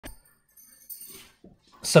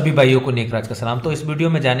सभी भाइयों को नेकराज का सलाम। तो इस वीडियो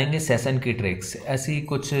में जानेंगे सेशन की ट्रिक्स। ऐसी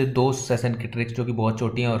कुछ दो सेशन की ट्रिक्स जो कि बहुत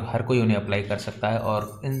छोटी हैं और हर कोई उन्हें अप्लाई कर सकता है,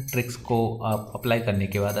 और इन ट्रिक्स को आप अप्लाई करने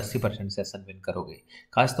के बाद 80% सेशन विन करोगे।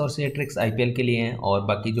 खासतौर से ये ट्रिक्स आईपीएल के लिए हैं और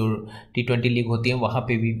बाकी जो टी20 लीग होती हैं वहाँ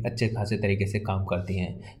पे भी अच्छे खासे तरीके से काम करती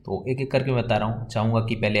हैं। तो एक एक करके मैं बता रहा हूँ। चाहूँगा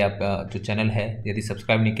कि पहले आप जो चैनल है, यदि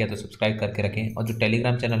सब्सक्राइब नहीं किया तो सब्सक्राइब करके रखें, और जो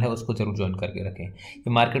टेलीग्राम चैनल है उसको जरूर ज्वाइन करके रखें।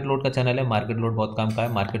 ये मार्केट लोड का चैनल है, मार्केट लोड बहुत काम का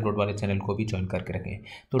है, मार्केट लोड वाले चैनल को भी ज्वाइन करके रखें।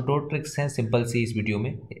 तो दो ट्रिक्स हैं सिंपल सी इस वीडियो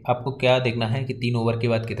में। आपको क्या देखना है कि 3 ओवर के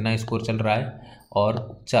बाद कितना स्कोर चल रहा है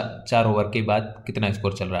और 4 ओवर के बाद कितना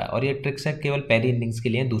स्कोर चल रहा है। और ये ट्रिक्स है केवल पहली इनिंग्स के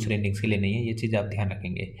लिए, दूसरे इनिंग्स के लिए नहीं है, ये चीज़ आप ध्यान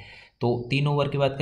रखेंगे। तो 3 ओवर के बाद